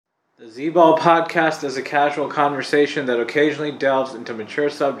The Z-Ball podcast is a casual conversation that occasionally delves into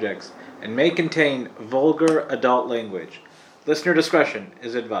mature subjects and may contain vulgar adult language. Listener discretion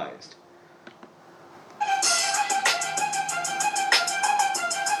is advised.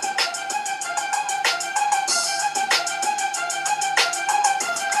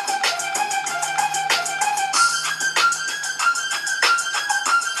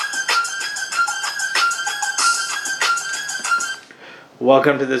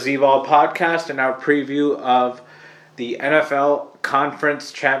 Welcome to the Z-Ball podcast and our preview of the NFL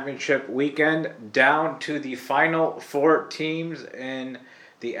Conference Championship weekend down to the final four teams in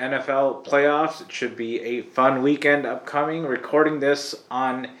the NFL playoffs. It should be a fun weekend upcoming. Recording this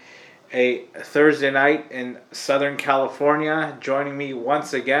on a Thursday night in Southern California. Joining me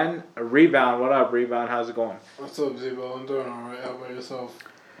once again, Rebound. What up, Rebound? How's it going? What's up, Z-Ball? I'm doing alright. How about yourself?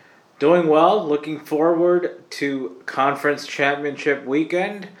 Doing well. Looking forward to Conference Championship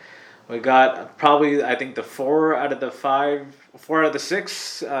weekend. We got probably, I think, the four out of the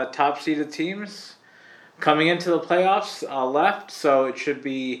six top seeded teams coming into the playoffs left. So it should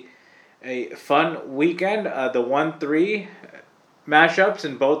be a fun weekend. The 1-3 matchups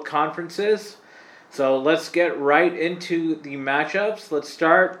in both conferences. So let's get right into the matchups. Let's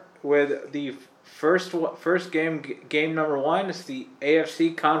start with the first game number one is the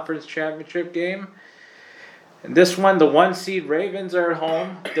AFC Conference Championship game. And this one, the 1 seed Ravens are at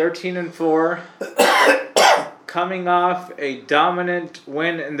home, 13-4, coming off a dominant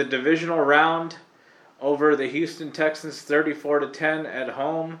win in the divisional round over the Houston Texans, 34-10 at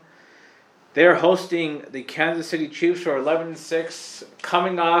home. They're hosting the Kansas City Chiefs, who are 11-6,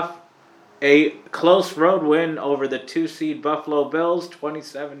 coming off a close road win over the 2 seed Buffalo Bills,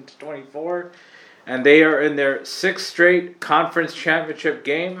 27-24. And they are in their 6th straight conference championship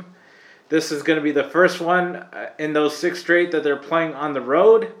game. This is going to be the first one in those 6 straight that they're playing on the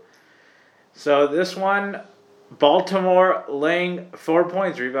road. So this one, Baltimore laying 4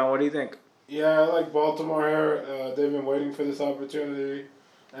 points. Rebound, what do you think? Yeah, I like Baltimore here. They've been waiting for this opportunity,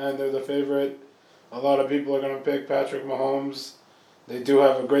 and they're the favorite. A lot of people are going to pick Patrick Mahomes. They do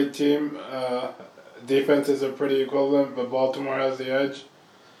have a great team. Defenses are pretty equivalent, but Baltimore has the edge.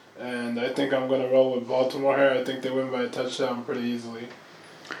 And I think I'm going to roll with Baltimore here. I think they win by a touchdown pretty easily.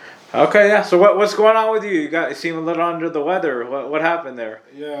 Okay, yeah. So what's going on with you? You seem a little under the weather. What happened there?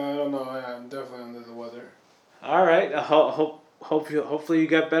 Yeah, I don't know. I'm definitely under the weather. All right. Hopefully you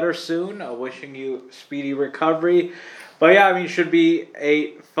get better soon. Wishing you speedy recovery. But yeah, I mean, it should be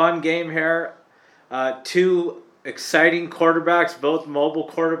a fun game here. 2 exciting quarterbacks, both mobile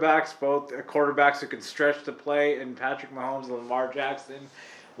quarterbacks, both quarterbacks who can stretch the play, and Patrick Mahomes and Lamar Jackson.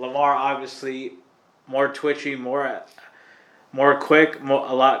 Lamar obviously more twitchy, more quick,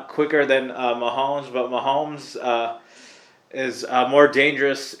 a lot quicker than Mahomes. But Mahomes is more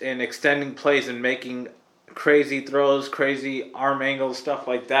dangerous in extending plays and making crazy throws, crazy arm angles, stuff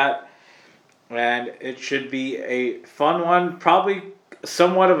like that. And it should be a fun one. Probably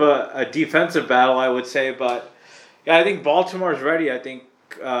somewhat of a defensive battle, I would say. But yeah, I think Baltimore's ready. I think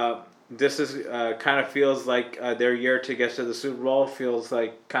this is kind of feels like their year to get to the Super Bowl. Feels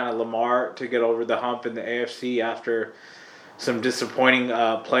like kind of Lamar to get over the hump in the AFC after some disappointing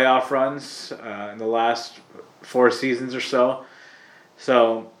playoff runs in the last 4 seasons or so.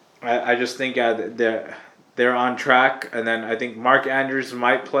 So I just think they're on track. And then I think Mark Andrews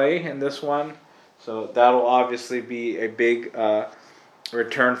might play in this one. So that'll obviously be a big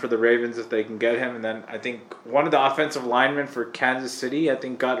return for the Ravens if they can get him. And then I think one of the offensive linemen for Kansas City, I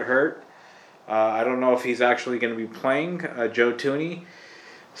think, got hurt. I don't know if he's actually going to be playing, Joe Thuney.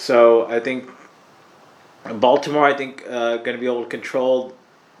 So I think Baltimore, going to be able to control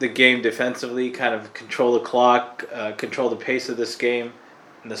the game defensively, kind of control the clock, control the pace of this game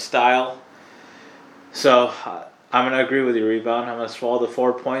and the style. So I'm going to agree with you, Rebound. I'm going to swallow the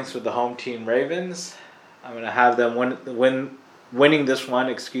 4 points with the home team Ravens. I'm going to have them winning this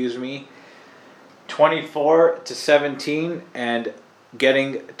one, 24-17, and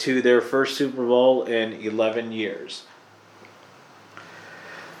getting to their first Super Bowl in 11 years.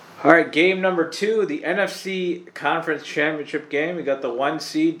 All right, game number 2, the NFC Conference Championship game. We got the 1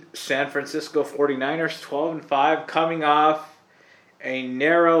 seed San Francisco 49ers, 12-5, coming off a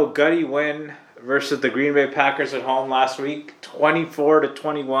narrow, gutty win versus the Green Bay Packers at home last week,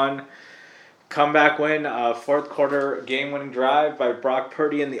 24-21. Comeback win, 4th quarter game-winning drive by Brock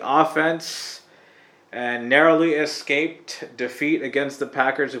Purdy in the offense, and narrowly escaped defeat against the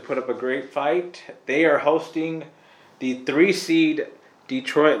Packers, who put up a great fight. They are hosting the 3 seed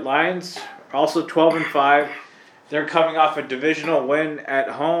Detroit Lions, also 12-5. They're coming off a divisional win at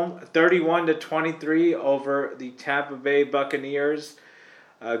home, 31-23 over the Tampa Bay Buccaneers.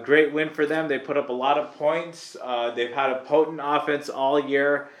 A great win for them. They put up a lot of points. They've had a potent offense all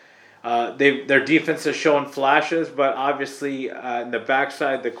year. Their defense has shown flashes, but obviously in the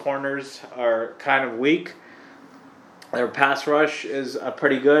backside, the corners are kind of weak. Their pass rush is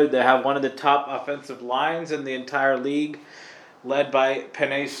pretty good. They have one of the top offensive lines in the entire league, led by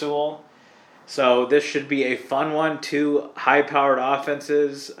Penei Sewell. So this should be a fun one. Two high-powered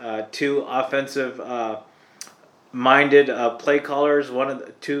offenses, two offensive-minded play callers. One of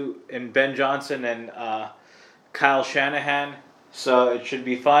the two in Ben Johnson and Kyle Shanahan. So it should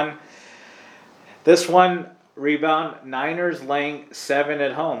be fun. This one, rebound, Niners laying 7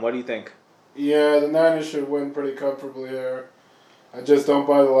 at home. What do you think? Yeah, the Niners should win pretty comfortably here. I just don't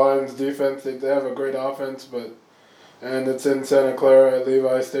buy the Lions' defense. They have a great offense, and it's in Santa Clara at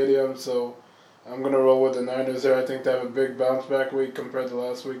Levi Stadium, so I'm going to roll with the Niners here. I think they have a big bounce-back week compared to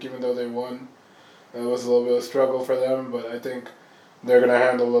last week, even though they won. It was a little bit of a struggle for them, but I think they're going to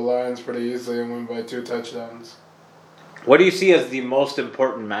handle the Lions pretty easily and win by 2 touchdowns. What do you see as the most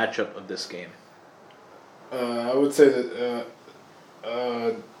important matchup of this game? I would say that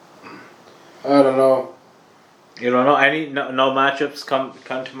I don't know. You don't know any no matchups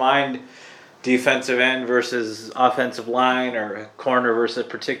come to mind? Defensive end versus offensive line, or corner versus a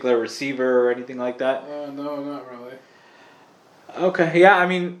particular receiver, or anything like that? No, not really. Okay, yeah, I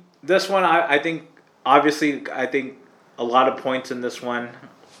mean, this one, I think, obviously, I think a lot of points in this one.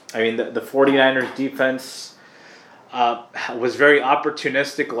 I mean, the 49ers defense was very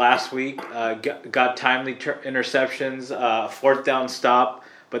opportunistic last week, got timely interceptions, 4th down stop,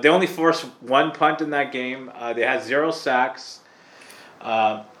 but they only forced 1 punt in that game. They had 0 sacks.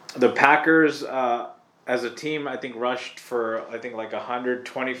 The Packers, as a team, I think rushed for, like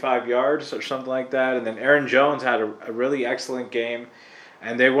 125 yards or something like that. And then Aaron Jones had a really excellent game.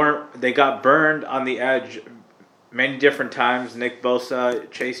 And they got burned on the edge many different times. Nick Bosa,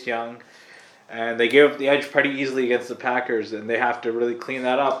 Chase Young. And they gave up the edge pretty easily against the Packers. And they have to really clean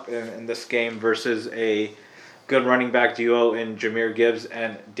that up in this game versus a good running back duo in Jahmyr Gibbs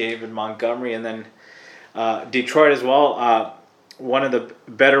and David Montgomery. And then Detroit as well. One of the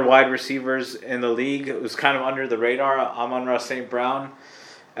better wide receivers in the league. It was kind of under the radar. Amon-Ra St. Brown.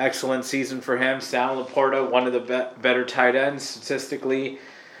 Excellent season for him. Sam Laporta, one of the better tight ends statistically.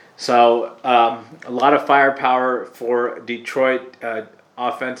 So a lot of firepower for Detroit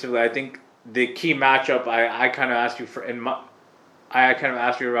offensively. I think the key matchup I kind of asked you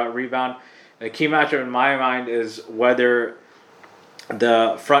about rebound. The key matchup in my mind is whether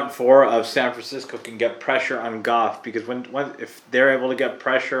the front four of San Francisco can get pressure on Goff, because if they're able to get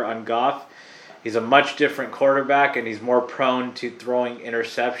pressure on Goff, he's a much different quarterback and he's more prone to throwing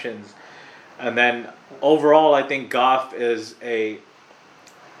interceptions. And then overall, I think Goff is a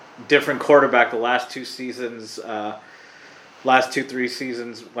different quarterback the last 3 seasons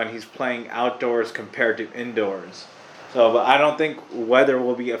when he's playing outdoors compared to indoors. So, but I don't think weather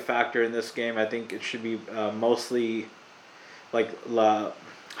will be a factor in this game. I think it should be mostly like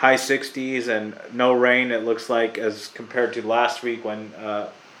high 60s and no rain, it looks like, as compared to last week when the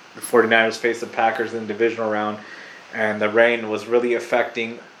 49ers faced the Packers in the divisional round, and the rain was really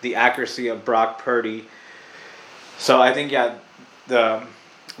affecting the accuracy of Brock Purdy. So I think,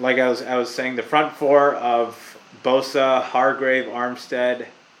 like I was saying, the front four of Bosa, Hargrave, Armstead,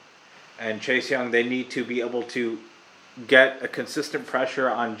 and Chase Young, they need to be able to get a consistent pressure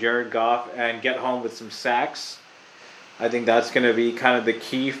on Jared Goff and get home with some sacks. I think that's going to be kind of the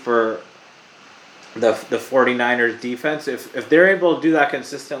key for the 49ers defense. If they're able to do that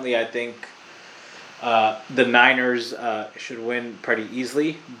consistently, I think the Niners should win pretty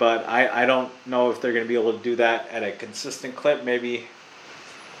easily. But I don't know if they're going to be able to do that at a consistent clip, maybe.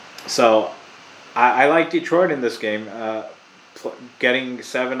 So I like Detroit in this game. Getting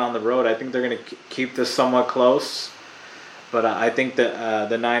 7 on the road, I think they're going to keep this somewhat close. But I think that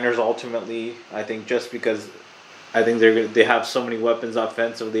the Niners ultimately, I think just because I think they have so many weapons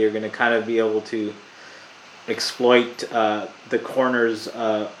offensively, are going to kind of be able to exploit the corners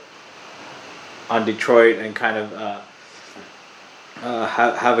on Detroit and kind of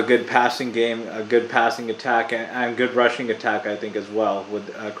have a good passing game, a good passing attack, and good rushing attack, I think, as well,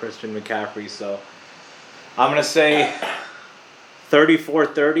 with Christian McCaffrey. So I'm going to say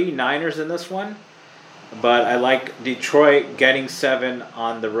 34-30 Niners in this one. But I like Detroit getting 7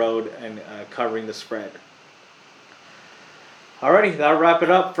 on the road and covering the spread. Alrighty, that'll wrap it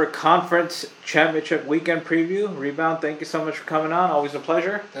up for Conference Championship Weekend Preview. Rebound, thank you so much for coming on. Always a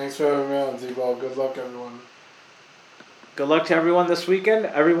pleasure. Thanks for having me on, Z-Ball. Good luck, everyone. Good luck to everyone this weekend.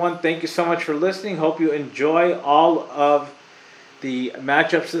 Everyone, thank you so much for listening. Hope you enjoy all of the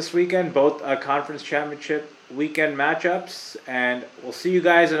matchups this weekend, both Conference Championship weekend matchups, and we'll see you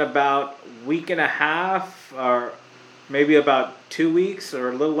guys in about week and a half, or maybe about 2 weeks, or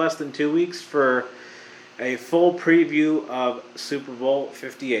a little less than 2 weeks, for a full preview of Super Bowl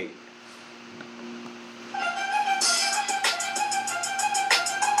 58.